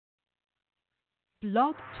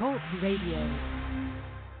Blog Talk Radio.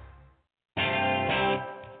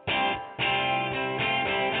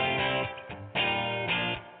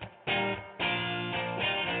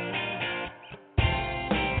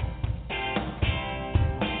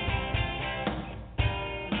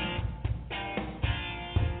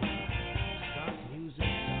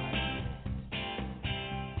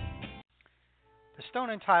 The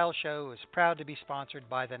Stone and Tile Show is proud to be sponsored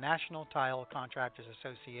by the National Tile Contractors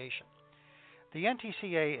Association. The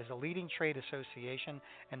NTCA is a leading trade association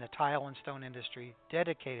in the tile and stone industry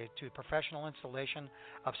dedicated to professional installation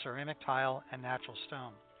of ceramic tile and natural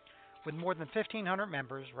stone. With more than 1,500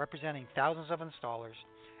 members representing thousands of installers,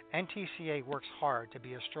 NTCA works hard to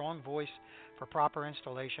be a strong voice for proper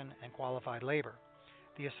installation and qualified labor.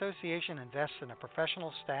 The association invests in a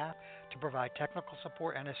professional staff to provide technical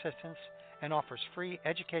support and assistance and offers free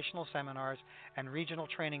educational seminars and regional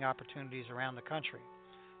training opportunities around the country.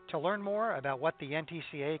 To learn more about what the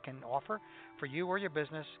NTCA can offer for you or your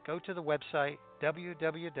business, go to the website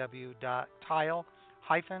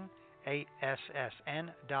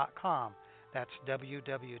www.tile-assn.com. That's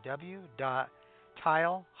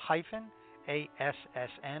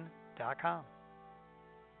www.tile-assn.com.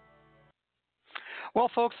 Well,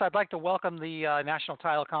 folks, I'd like to welcome the National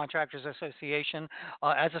Tile Contractors Association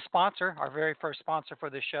as a sponsor, our very first sponsor for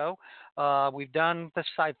the show. We've done this,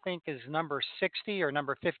 I think, is number 60 or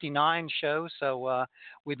number 59 show, so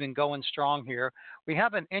we've been going strong here. We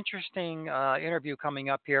have an interesting interview coming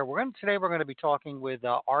up here. Today we're going to be talking with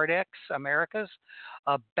ARDEX Americas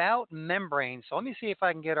about membranes. So let me see if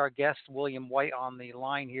I can get our guest, William White, on the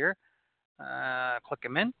line here. Click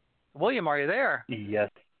him in. William, are you there? Yes.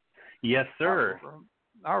 Yes, sir.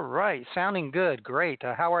 All right. Sounding good. Great.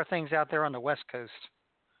 How are things out there on the West Coast?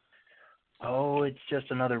 Oh, it's just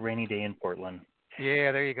another rainy day in Portland.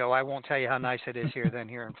 Yeah, there you go. I won't tell you how nice it is here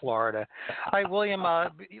in Florida. Hi, William. Why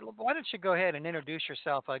don't you go ahead and introduce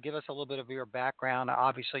yourself? Give us a little bit of your background.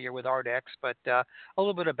 Obviously, you're with ARDEX, but a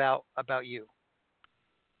little bit about you.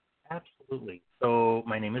 Absolutely. So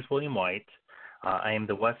my name is William White. I am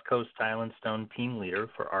the West Coast Tile and Stone team leader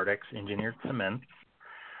for ARDEX Engineered Cement.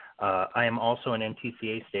 I am also an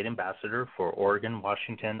NTCA state ambassador for Oregon,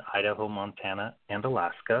 Washington, Idaho, Montana, and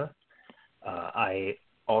Alaska. I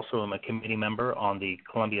also am a committee member on the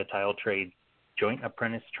Columbia Tile Trade Joint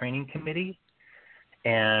Apprentice Training Committee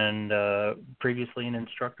and previously an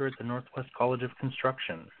instructor at the Northwest College of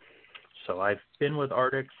Construction. So I've been with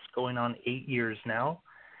ARDEX going on 8 years now.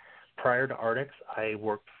 Prior to ARDEX, I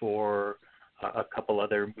worked for a couple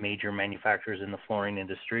other major manufacturers in the flooring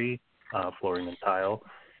industry, flooring and tile.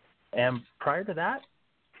 And prior to that,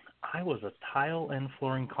 I was a tile and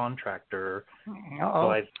flooring contractor. Uh-oh.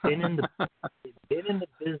 So I've been in the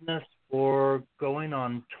business for going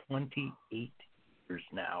on 28 years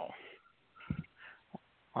now.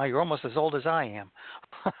 Well, you're almost as old as I am.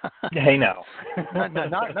 Hey, now.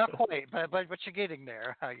 not quite, but you're getting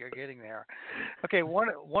there. You're getting there. Okay,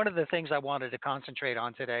 one of the things I wanted to concentrate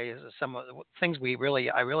on today is some of the things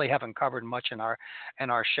I really haven't covered much in our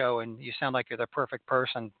show, and you sound like you're the perfect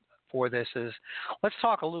person for this. Is let's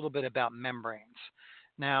talk a little bit about membranes.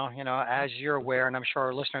 Now, as you're aware, and I'm sure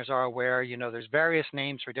our listeners are aware, there's various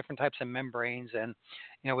names for different types of membranes, and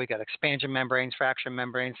we got expansion membranes, fraction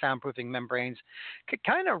membranes, soundproofing membranes.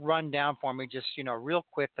 Kind of run down for me, just real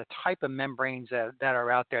quick, the type of membranes that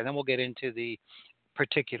are out there. Then we'll get into the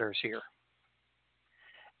particulars here.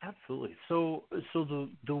 Absolutely. So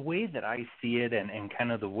the way that I see it, and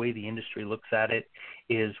kind of the way the industry looks at it,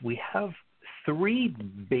 is we have three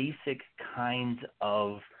basic kinds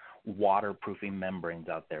of waterproofing membranes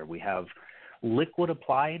out there. We have liquid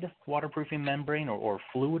applied waterproofing membrane or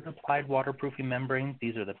fluid applied waterproofing membranes.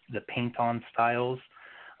 These are the paint-on styles.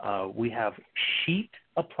 We have sheet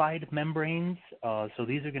applied membranes. So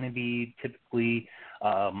these are going to be typically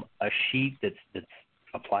a sheet that's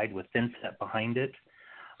applied with thin set behind it.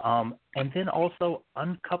 And then also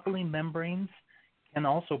uncoupling membranes can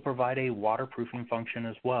also provide a waterproofing function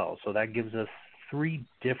as well. So that gives us three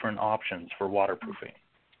different options for waterproofing.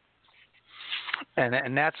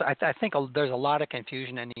 And that's I think there's a lot of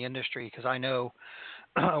confusion in the industry, because I know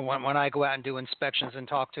when I go out and do inspections and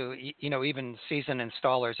talk to even seasoned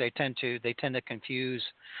installers, they tend to confuse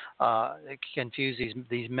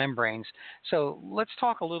these membranes. So let's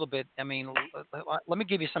talk a little bit. I mean, let me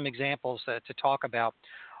give you some examples to talk about.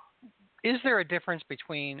 Is there a difference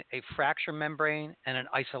between a fracture membrane and an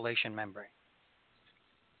isolation membrane?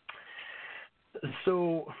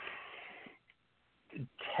 So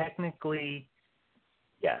technically,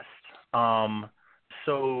 yes.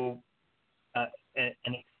 So an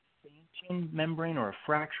expansion membrane or a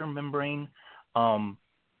fracture membrane,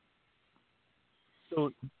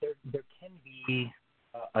 So there can be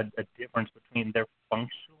a difference between they're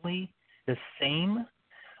functionally the same.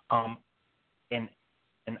 And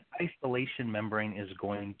an isolation membrane is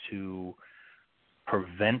going to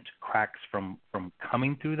prevent cracks from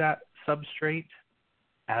coming through that substrate,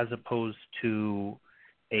 as opposed to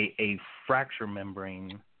a fracture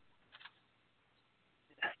membrane.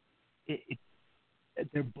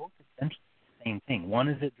 They're both essentially the same thing. One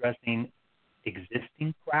is addressing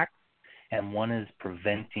existing cracks, and one is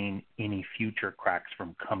preventing any future cracks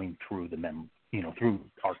from coming through through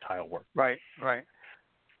our tile work. Right.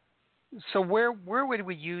 So where would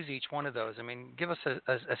we use each one of those? I mean, give us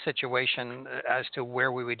a situation as to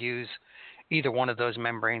where we would use either one of those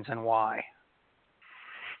membranes and why.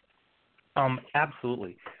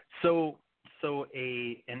 Absolutely. So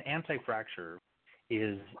an anti-fracture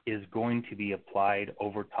is going to be applied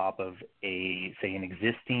over top of an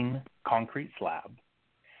existing concrete slab,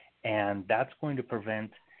 and that's going to prevent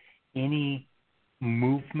any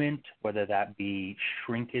movement, whether that be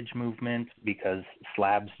shrinkage movement, because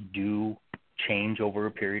slabs do change over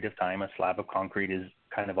a period of time. A slab of concrete is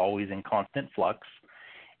kind of always in constant flux,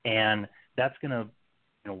 and that's going to,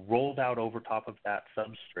 rolled out over top of that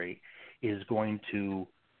substrate is going to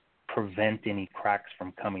prevent any cracks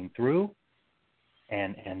from coming through,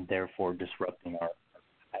 and therefore disrupting our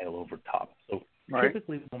tile over top. So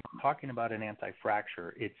typically when we're talking about an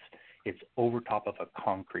anti-fracture, it's over top of a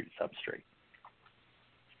concrete substrate.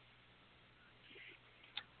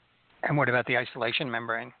 And what about the isolation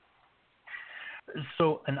membrane?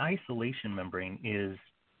 So an isolation membrane is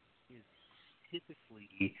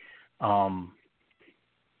typically going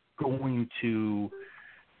to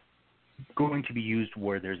be used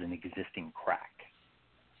where there's an existing crack.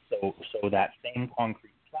 So that same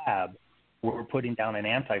concrete slab, we're putting down an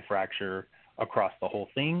anti-fracture across the whole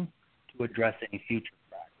thing to address any future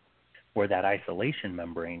cracks, where that isolation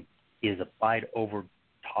membrane is applied over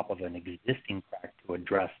top of an existing crack to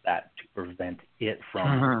address that, to prevent it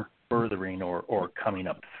from furthering or coming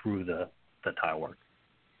up through the tile work.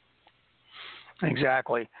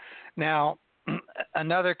 Exactly. Now,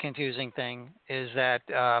 another confusing thing is that,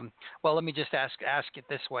 let me just ask it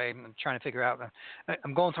this way. I'm trying to figure out.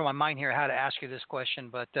 I'm going through my mind here how to ask you this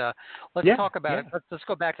question, but let's talk about it. Let's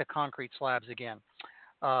go back to concrete slabs again.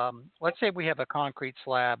 Let's say we have a concrete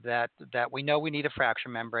slab that we know we need a fracture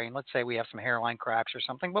membrane. Let's say we have some hairline cracks or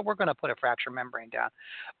something, but we're going to put a fracture membrane down.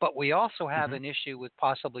 But we also have an issue with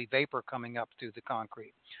possibly vapor coming up through the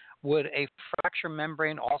concrete. Would a fracture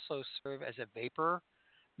membrane also serve as a vapor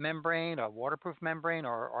membrane, a waterproof membrane,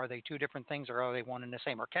 or are they two different things, or are they one and the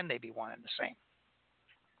same, or can they be one and the same?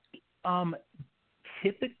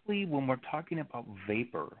 Typically, when we're talking about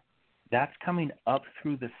vapor, that's coming up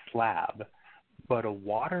through the slab, but a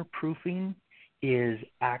waterproofing is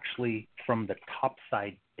actually from the top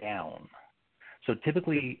side down. So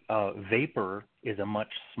typically, vapor is a much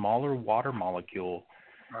smaller water molecule,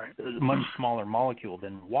 much smaller molecule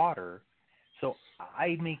than water. So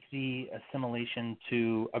I make the assimilation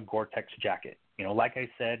to a Gore-Tex jacket. Like I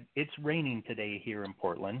said, it's raining today here in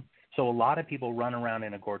Portland, so a lot of people run around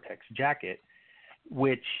in a Gore-Tex jacket,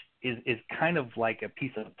 which is kind of like a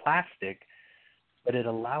piece of plastic, but it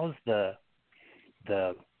allows the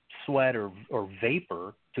sweat or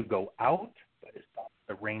vapor to go out, but it stops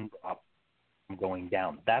the raindrop from going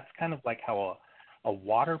down. That's kind of like how a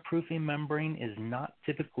waterproofing membrane is not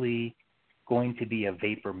typically going to be a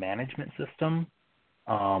vapor management system,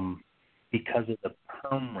 because of the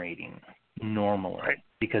perm rating normally,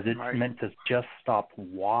 because it's meant to just stop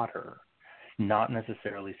water, not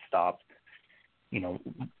necessarily stop,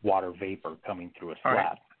 water vapor coming through a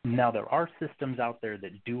slab. Now, there are systems out there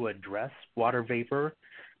that do address water vapor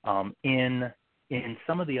in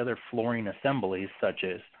some of the other flooring assemblies, such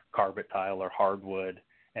as carpet tile or hardwood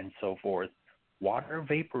and so forth. Water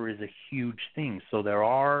vapor is a huge thing. So there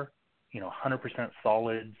are, 100%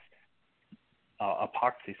 solids,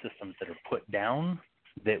 epoxy systems that are put down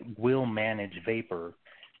that will manage vapor,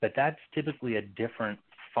 but that's typically a different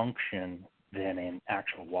function than an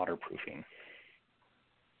actual waterproofing.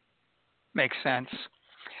 Makes sense.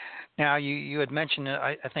 Now, you had mentioned,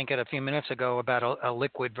 I think, a few minutes ago about a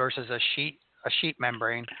liquid versus a sheet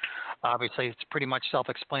membrane. Obviously, it's pretty much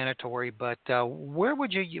self-explanatory, but where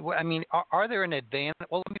would you? I mean, are there an advantage?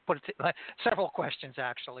 Well, let me put it several questions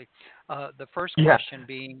actually. The first question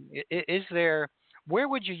being, where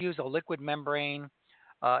would you use a liquid membrane,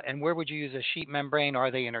 and where would you use a sheet membrane? Are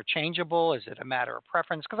they interchangeable? Is it a matter of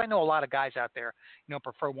preference? Because I know a lot of guys out there,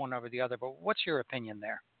 prefer one over the other. But what's your opinion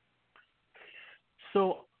there?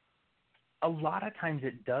 So, a lot of times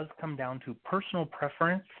it does come down to personal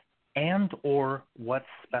preference and or what's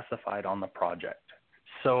specified on the project.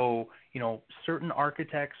 So, certain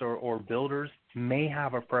architects or builders may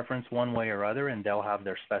have a preference one way or other, and they'll have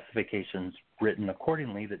their specifications written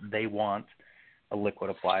accordingly that they want a liquid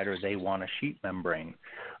applied or they want a sheet membrane.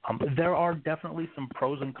 There are definitely some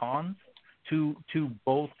pros and cons to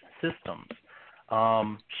both systems.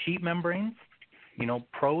 Sheet membranes,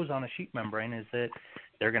 pros on a sheet membrane is that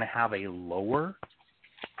they're going to have a lower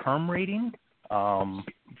perm rating.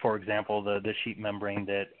 For example, the sheet membrane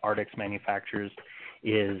that ARDEX manufactures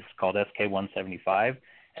is called SK175,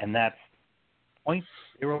 and that's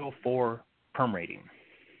 0.04 perm rating.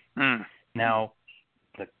 Now,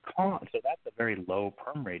 so that's a very low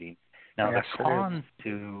perm rating. Now, yes, the cons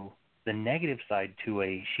to the negative side to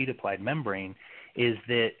a sheet applied membrane is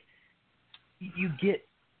that you get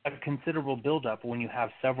a considerable buildup when you have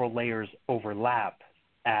several layers overlap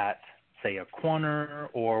at, say, a corner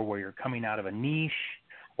or where you're coming out of a niche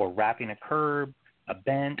or wrapping a curb, a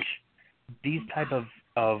bench. These type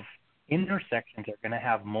of intersections are going to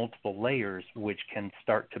have multiple layers, which can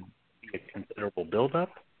start to be a considerable buildup.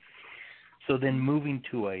 So then moving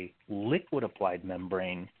to a liquid applied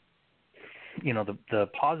membrane, the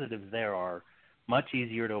positives there are much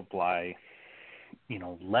easier to apply,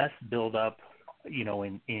 less buildup,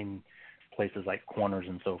 in places like corners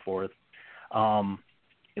and so forth.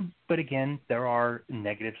 But again, there are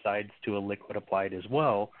negative sides to a liquid applied as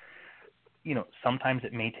well. Sometimes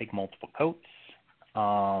it may take multiple coats.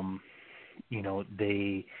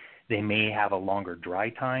 They may have a longer dry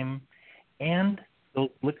time, and the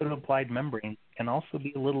liquid applied membrane can also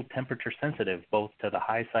be a little temperature sensitive, both to the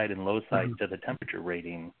high side and low side to the temperature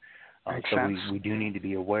rating. So we do need to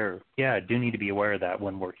be aware. Yeah, do need to be aware of that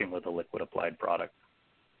when working with a liquid applied product.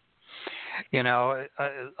 With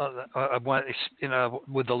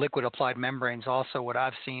the liquid applied membranes, also what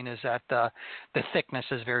I've seen is that the thickness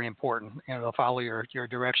is very important. They'll follow your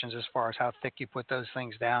directions as far as how thick you put those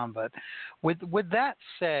things down. But with that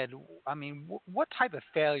said, I mean, what type of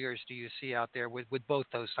failures do you see out there with both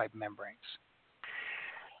those type of membranes?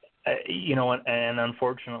 And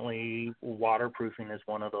unfortunately, waterproofing is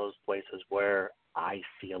one of those places where I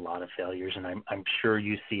see a lot of failures, and I'm sure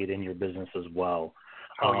you see it in your business as well.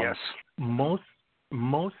 Oh, yes. Most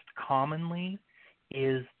commonly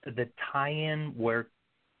is the tie-in where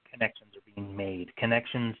connections are being made,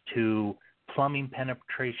 connections to plumbing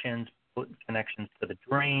penetrations, connections to the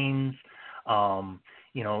drains,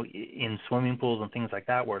 in swimming pools and things like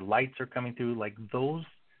that where lights are coming through. Like those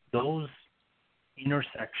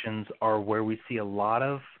intersections are where we see a lot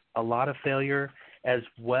of failure, as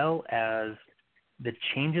well as the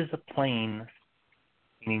changes of plane,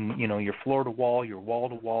 meaning your floor to wall, your wall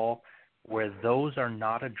to wall, where those are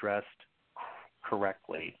not addressed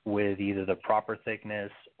correctly with either the proper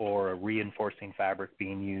thickness or a reinforcing fabric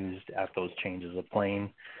being used at those changes of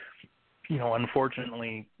plane.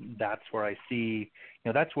 Unfortunately, that's where I see,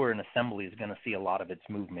 that's where an assembly is going to see a lot of its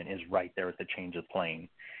movement, is right there at the change of plane.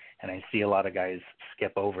 And I see a lot of guys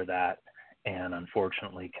skip over that, and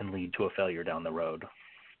unfortunately can lead to a failure down the road.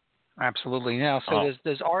 Absolutely. Now, so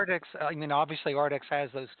does ARDEX, obviously ARDEX has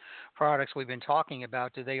those products we've been talking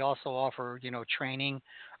about. Do they also offer, training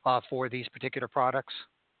for these particular products?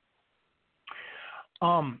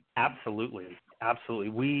 Absolutely.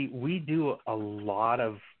 We do a lot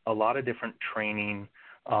of different training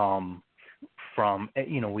from,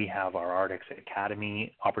 we have our ARDEX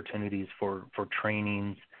Academy opportunities for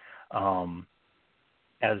trainings,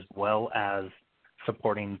 as well as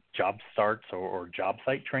supporting job starts or job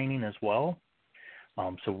site training as well.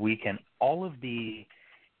 So we can, all of the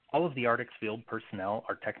ARDEX field personnel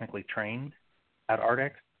are technically trained at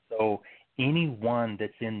ARDEX. So anyone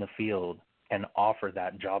that's in the field can offer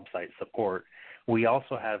that job site support. We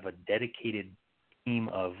also have a dedicated team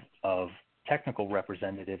of technical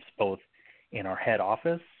representatives, both in our head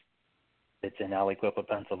office, that's in Aliquippa,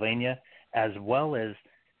 Pennsylvania, as well as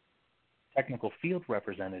technical field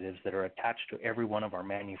representatives that are attached to every one of our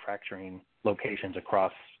manufacturing locations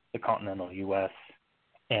across the continental U.S.,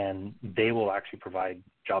 and they will actually provide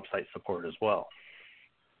job site support as well.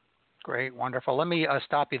 Great, wonderful. Let me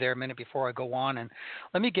stop you there a minute before I go on, and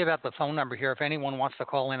let me give out the phone number here. If anyone wants to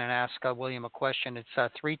call in and ask William a question, it's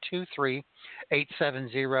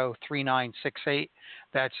 323-870-3968.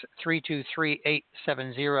 That's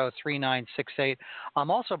 323-870-3968. I'm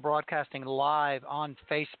also broadcasting live on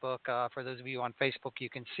Facebook. For those of you on Facebook, you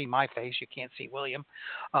can see my face. You can't see William.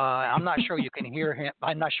 I'm not sure you can hear him.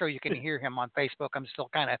 I'm not sure you can hear him on Facebook. I'm still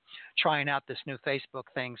kind of trying out this new Facebook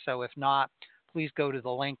thing. So if not, please go to the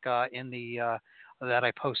link in the that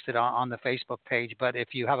I posted on the Facebook page. But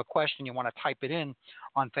if you have a question, you want to type it in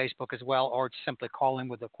on Facebook as well, or simply call in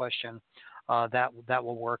with a question, that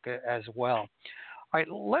will work as well. All right,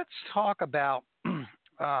 let's talk about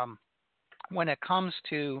when it comes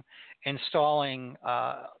to installing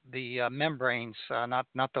the membranes, not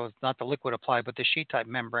the liquid applied, but the sheet type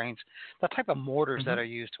membranes, the type of mortars Hmm. that are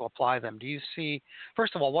used to apply them. Do you see,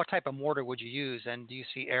 first of all, what type of mortar would you use, and do you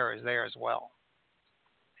see errors there as well?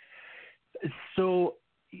 So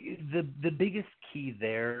the biggest key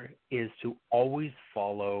there is to always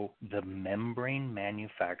follow the membrane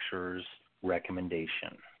manufacturer's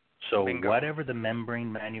recommendation. So Bingo. whatever the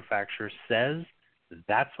membrane manufacturer says,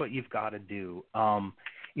 that's what you've got to do.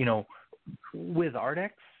 You know, with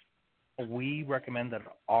ARDEX, we recommend that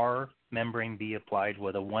our membrane be applied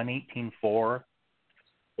with a 118.4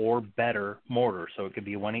 or better mortar. So it could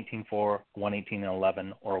be a 118.4,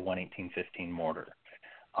 118.11, or a 118.15 mortar,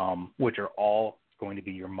 which are all going to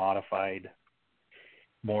be your modified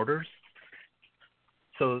mortars.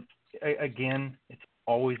 So again, it's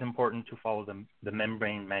always important to follow the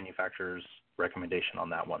membrane manufacturer's recommendation on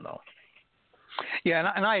that one, though. Yeah,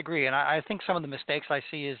 and I agree. And I think some of the mistakes I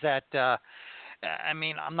see is that, I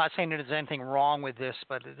mean, I'm not saying that there's anything wrong with this,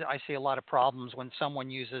 but I see a lot of problems when someone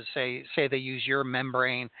uses, say they use your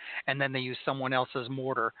membrane and then they use someone else's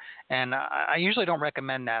mortar. And I usually don't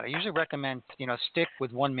recommend that. I usually recommend, stick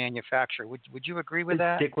with one manufacturer. Would you agree with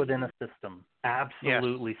that? Stick within a system. Yes.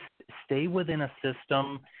 Absolutely. Stay within a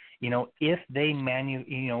system. If they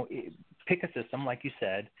pick a system, like you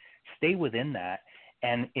said, stay within that.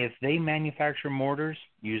 And if they manufacture mortars,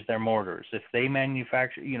 use their mortars. If they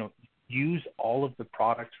manufacture, use all of the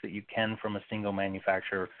products that you can from a single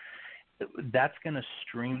manufacturer. That's going to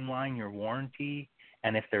streamline your warranty.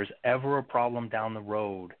 And if there's ever a problem down the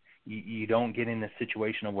road, you don't get in a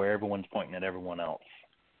situation of where everyone's pointing at everyone else.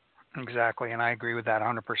 Exactly, and I agree with that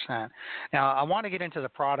 100%. Now, I want to get into the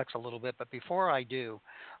products a little bit, but before I do,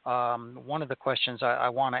 one of the questions I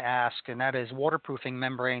want to ask, and that is waterproofing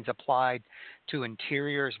membranes applied to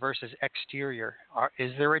interiors versus exterior.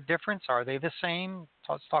 Is there a difference? Are they the same?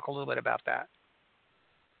 Let's talk a little bit about that.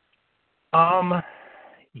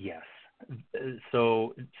 Yes.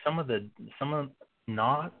 So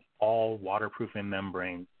not all waterproofing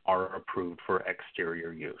membranes are approved for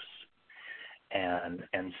exterior use.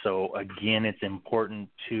 And so again, it's important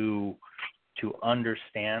to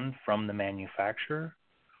understand from the manufacturer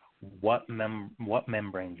what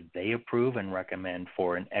membranes they approve and recommend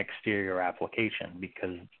for an exterior application,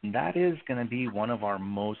 because that is going to be one of our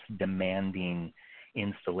most demanding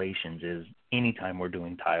installations is anytime we're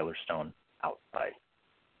doing tile or stone outside.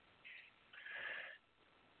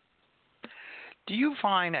 Do you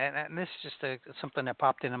find, and this is just something that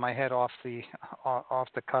popped into my head off the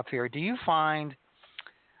cuff here, do you find,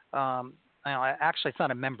 actually it's not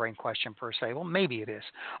a membrane question per se. Well, maybe it is.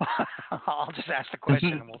 I'll just ask the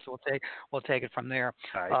question and we'll take it from there.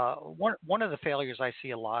 Right. One of the failures I see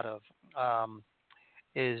a lot of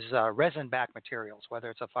is resin-backed materials, whether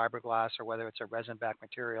it's a fiberglass or whether it's a resin-backed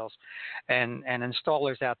materials, and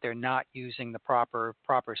installers out there not using the proper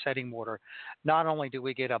setting mortar. Not only do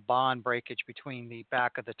we get a bond breakage between the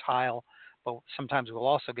back of the tile, but sometimes we'll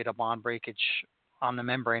also get a bond breakage on the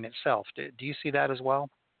membrane itself. Do you see that as well?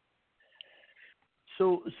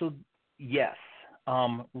 So yes.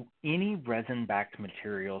 Any resin-backed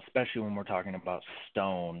material, especially when we're talking about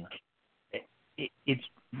stone, it's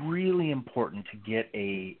really important to get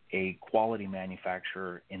a quality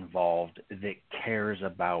manufacturer involved that cares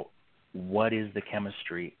about what is the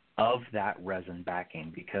chemistry of that resin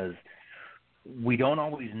backing, because we don't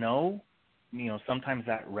always know. Sometimes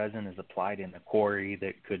that resin is applied in a quarry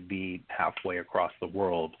that could be halfway across the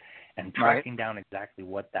world, and tracking down exactly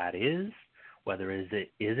what that is, whether is it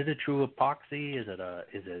a true epoxy, is it a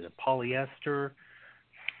polyester,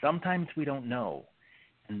 sometimes we don't know.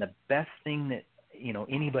 And the best thing that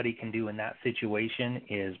anybody can do in that situation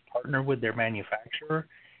is partner with their manufacturer,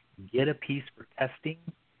 get a piece for testing,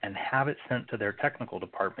 and have it sent to their technical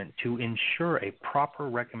department to ensure a proper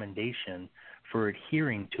recommendation for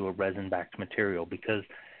adhering to a resin-backed material, because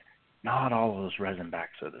not all of those resin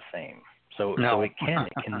backs are the same. So it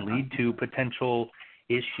can lead to potential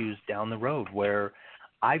issues down the road, where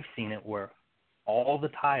I've seen it where all the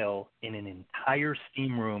tile in an entire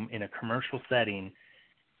steam room in a commercial setting,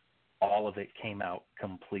 all of it came out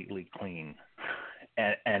completely clean,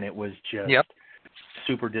 and it was just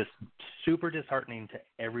super disheartening to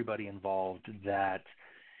everybody involved that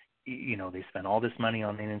they spent all this money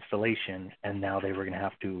on the installation, and now they were going to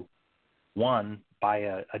have to, one, buy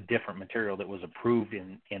a different material that was approved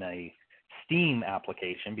in a steam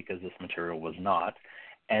application because this material was not,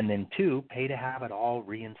 and then two, pay to have it all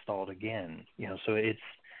reinstalled again. So it's,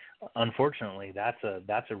 unfortunately, that's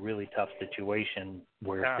a really tough situation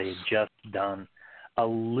where if they had just done a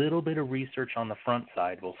little bit of research on the front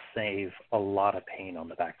side will save a lot of pain on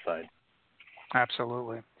the back side.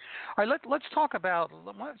 Absolutely. All right, let's talk about.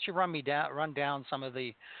 Why don't you run down some of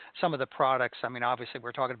the products? I mean, obviously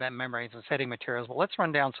we're talking about membranes and setting materials, but let's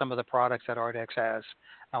run down some of the products that ARDEX has.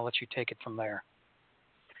 I'll let you take it from there.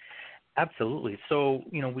 Absolutely. So,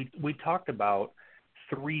 we talked about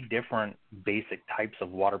 3 different basic types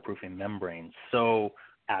of waterproofing membranes. So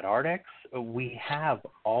at ARDEX, we have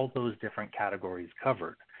all those different categories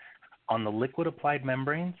covered. On the liquid applied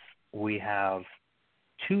membranes, we have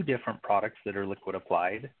 2 different products that are liquid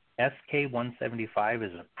applied. SK175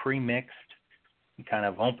 is a pre-mixed. You kind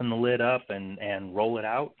of open the lid up and roll it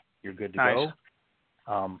out. You're good to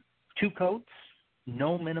go. 2 coats,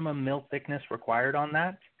 no minimum mil thickness required on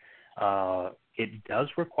that. It does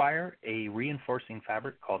require a reinforcing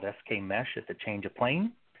fabric called SK mesh at the change of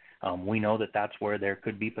plane. We know that that's where there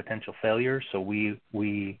could be potential failure, so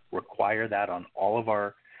we require that on all of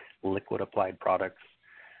our liquid applied products.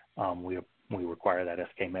 We require that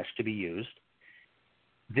SK mesh to be used.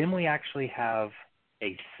 Then we actually have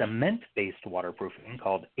a cement-based waterproofing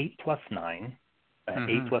called 8+9.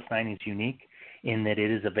 8+9 is unique in that it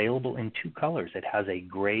is available in 2 colors. It has a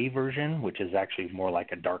gray version, which is actually more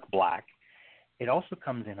like a dark black. It also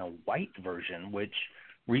comes in a white version, which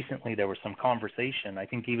recently there was some conversation, I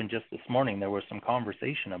think even just this morning, there was some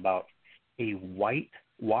conversation about a white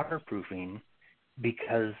waterproofing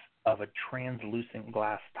because of a translucent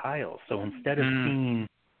glass tile. So instead of seeing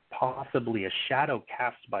possibly a shadow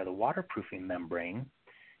cast by the waterproofing membrane,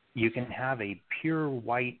 you can have a pure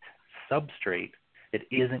white substrate that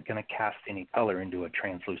isn't going to cast any color into a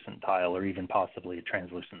translucent tile or even possibly a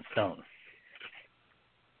translucent stone.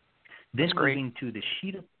 Then moving to the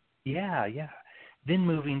sheet Then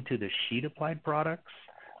moving to the sheet applied products,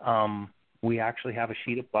 we actually have a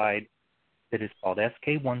sheet applied that is called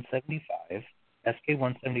SK175.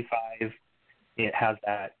 SK175, it has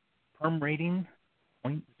that perm rating,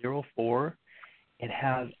 0.04. It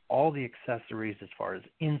has all the accessories as far as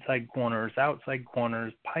inside corners, outside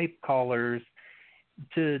corners, pipe collars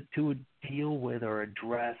to deal with or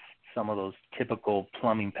address some of those typical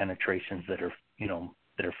plumbing penetrations that are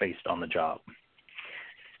faced on the job.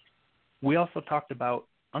 We also talked about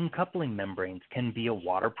uncoupling membranes can be a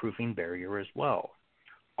waterproofing barrier as well.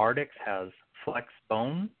 ARDEX has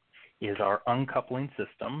FlexBone is our uncoupling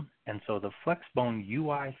system, and so the FlexBone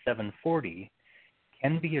UI 740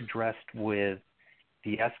 can be addressed with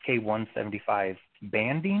the SK175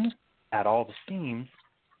 banding at all the seams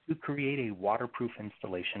to create a waterproof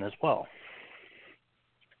installation as well.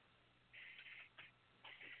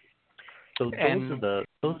 So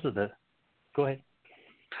those are the. Go ahead.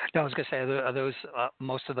 No, I was going to say, are those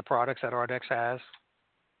most of the products that ARDEX has?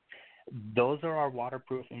 Those are our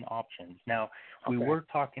waterproofing options. Now, we were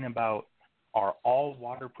talking about, are all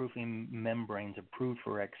waterproofing membranes approved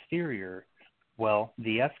for exterior? Well,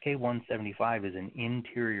 the SK175 is an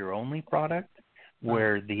interior-only product,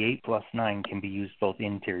 where the 8+9 can be used both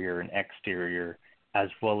interior and exterior, as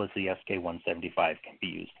well as the SK175 can be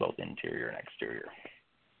used both interior and exterior.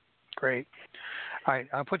 Great. All right,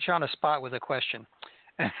 I'll put you on a spot with a question,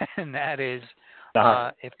 and that is,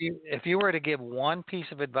 if you were to give one piece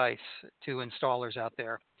of advice to installers out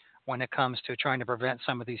there when it comes to trying to prevent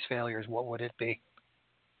some of these failures, what would it be?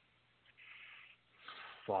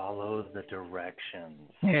 Follow the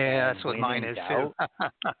directions. Yeah, that's what mine is too.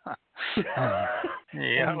 Yeah.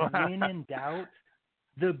 And when in doubt,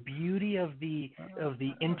 the beauty of the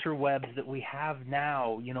interwebs that we have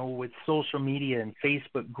now, with social media and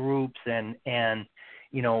Facebook groups and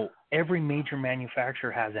every major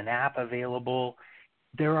manufacturer has an app available.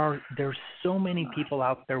 There's so many people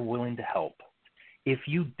out there willing to help. If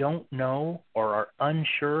you don't know or are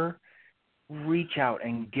unsure, reach out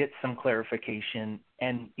and get some clarification.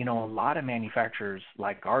 And, a lot of manufacturers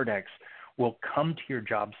like ARDEX will come to your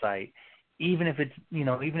job site, even if it's,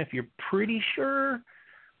 even if you're pretty sure.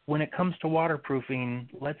 When it comes to waterproofing,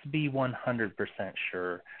 let's be 100%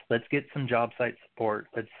 sure. Let's get some job site support.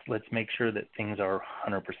 Let's make sure that things are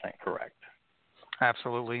 100% correct.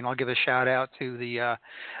 Absolutely, and I'll give a shout out to the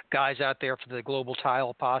guys out there for the Global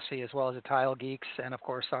Tile Posse, as well as the Tile Geeks, and of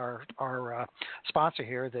course our sponsor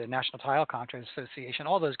here, the National Tile Contractors Association.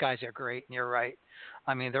 All those guys are great, and you're right.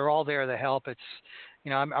 I mean, they're all there to help. It's, I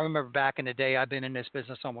remember back in the day, I've been in this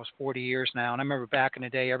business almost 40 years now, and I remember back in the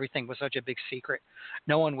day, everything was such a big secret.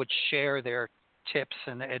 No one would share their tips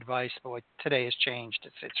and advice, but today has changed.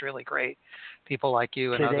 It's really great. People like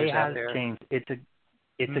you and others out there. Today has changed.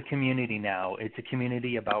 It's a community now. It's a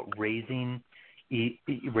community about raising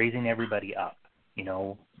everybody up.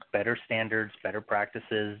 Better standards, better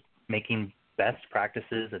practices, making best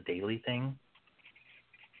practices a daily thing.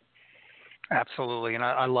 Absolutely, and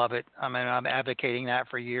I love it. I mean, I'm advocating that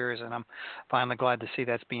for years, and I'm finally glad to see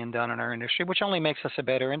that's being done in our industry, which only makes us a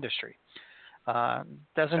better industry.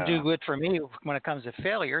 Doesn't do Yeah. good for me when it comes to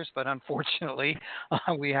failures, but unfortunately,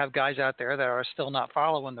 we have guys out there that are still not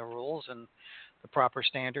following the rules and the proper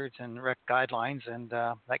standards and rec guidelines, and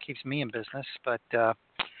that keeps me in business. But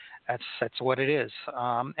that's what it is.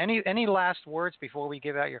 Any last words before we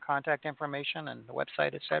give out your contact information and the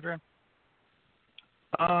website, etc.?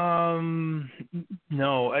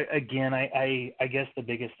 No. Again, I guess the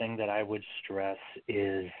biggest thing that I would stress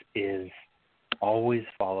is always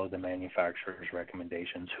follow the manufacturer's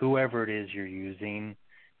recommendations, whoever it is you're using,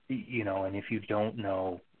 and if you don't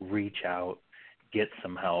know, reach out, get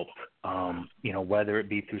some help, whether it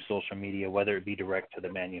be through social media, whether it be direct to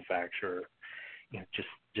the manufacturer,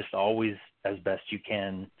 just always as best you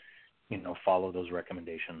can, follow those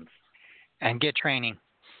recommendations. And get training.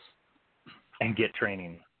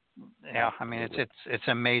 Yeah, I mean, it's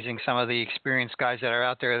amazing, some of the experienced guys that are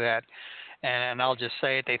out there that, and I'll just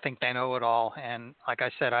say it, they think they know it all. And like I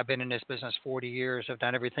said, I've been in this business 40 years. I've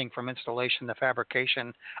done everything from installation to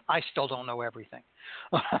fabrication. I still don't know everything.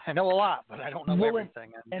 I know a lot, but I don't know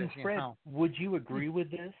everything. And Fred, would you agree with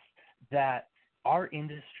this, that our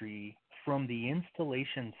industry from the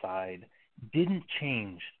installation side didn't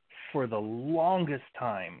change for the longest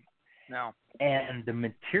time? No. And the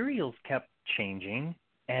materials kept changing,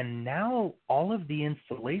 and now all of the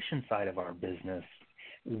installation side of our business,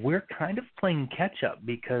 we're kind of playing catch up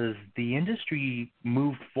because the industry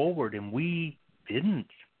moved forward and we didn't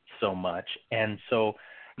so much. And so,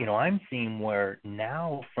 I'm seeing where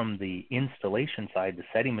now from the installation side, the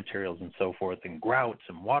setting materials and so forth, and grouts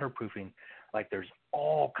and waterproofing, like there's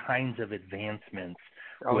all kinds of advancements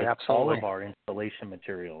with all of our installation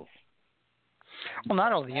materials. Well,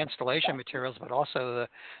 not only the installation materials, but also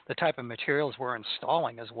the type of materials we're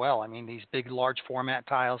installing as well. I mean, these big, large format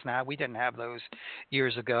tiles now, we didn't have those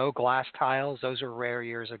years ago. Glass tiles, those were rare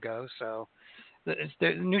years ago. So there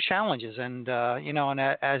are new challenges. And, and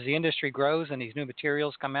as the industry grows and these new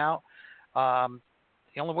materials come out, the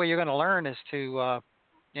only way you're going to learn is to,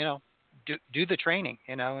 do the training,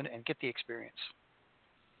 and get the experience.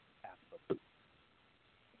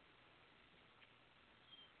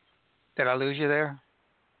 Did I lose you there?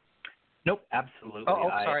 Nope, absolutely. Oh,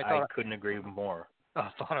 sorry. I couldn't agree more. Oh,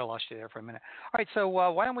 I thought I lost you there for a minute. All right, so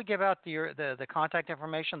why don't we give out the contact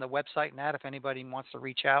information, the website, and that if anybody wants to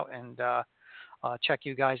reach out and check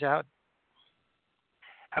you guys out?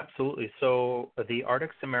 Absolutely. So the ARDEX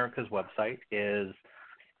Americas website is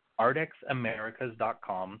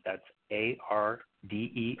ardexamericas.com. That's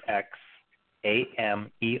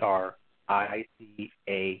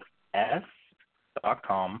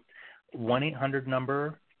ARDEXAmericas.com. 1-800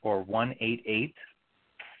 number or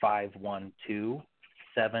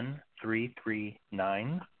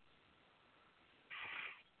 1-888-512-7339.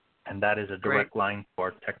 And that is a direct line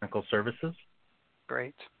for technical services.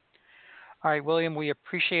 Great. All right, William, we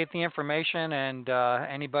appreciate the information, and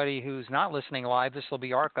anybody who's not listening live, this will be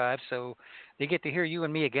archived, so they get to hear you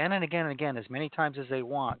and me again and again and again as many times as they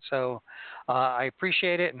want. So I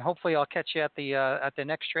appreciate it, and hopefully I'll catch you at the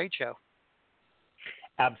next trade show.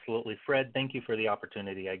 Absolutely. Fred, thank you for the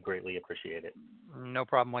opportunity. I greatly appreciate it. No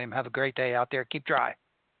problem, William. Have a great day out there. Keep dry.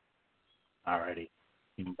 All righty.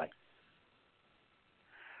 Bye.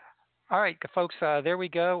 All right, folks, there we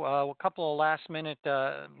go. A couple of last minute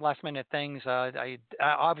things. I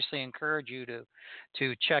obviously encourage you to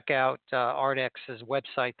check out ARDEX's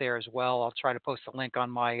website there as well. I'll try to post a link on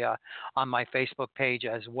my Facebook page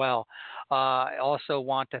as well. I also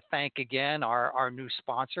want to thank again our new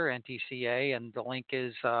sponsor, NTCA, and the link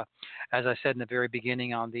is, as I said in the very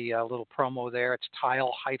beginning on the little promo there, it's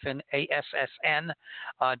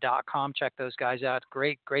tile-assn.com. Check those guys out.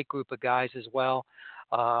 Great group of guys as well.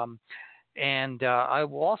 And I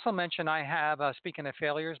will also mention I have, speaking of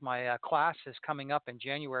failures, my class is coming up in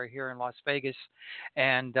January here in Las Vegas,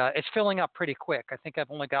 and it's filling up pretty quick. I think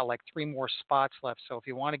I've only got like 3 more spots left, so if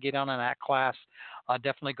you want to get on that class,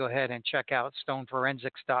 definitely go ahead and check out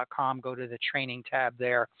stoneforensics.com. Go to the training tab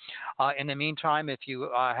there. In the meantime, if you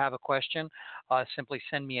have a question, simply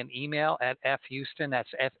send me an email at fhouston,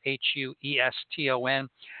 that's FHUESTON,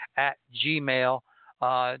 @gmail.com.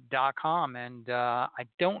 And I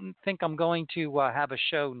don't think I'm going to have a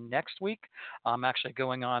show next week. I'm actually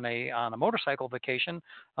going on a motorcycle vacation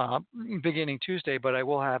beginning Tuesday, but I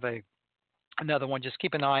will have another one. Just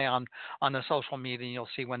keep an eye on the social media, and you'll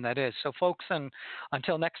see when that is. So, folks, and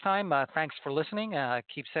until next time, thanks for listening.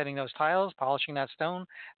 Keep setting those tiles, polishing that stone,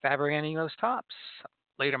 fabricating those tops.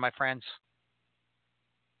 Later, my friends.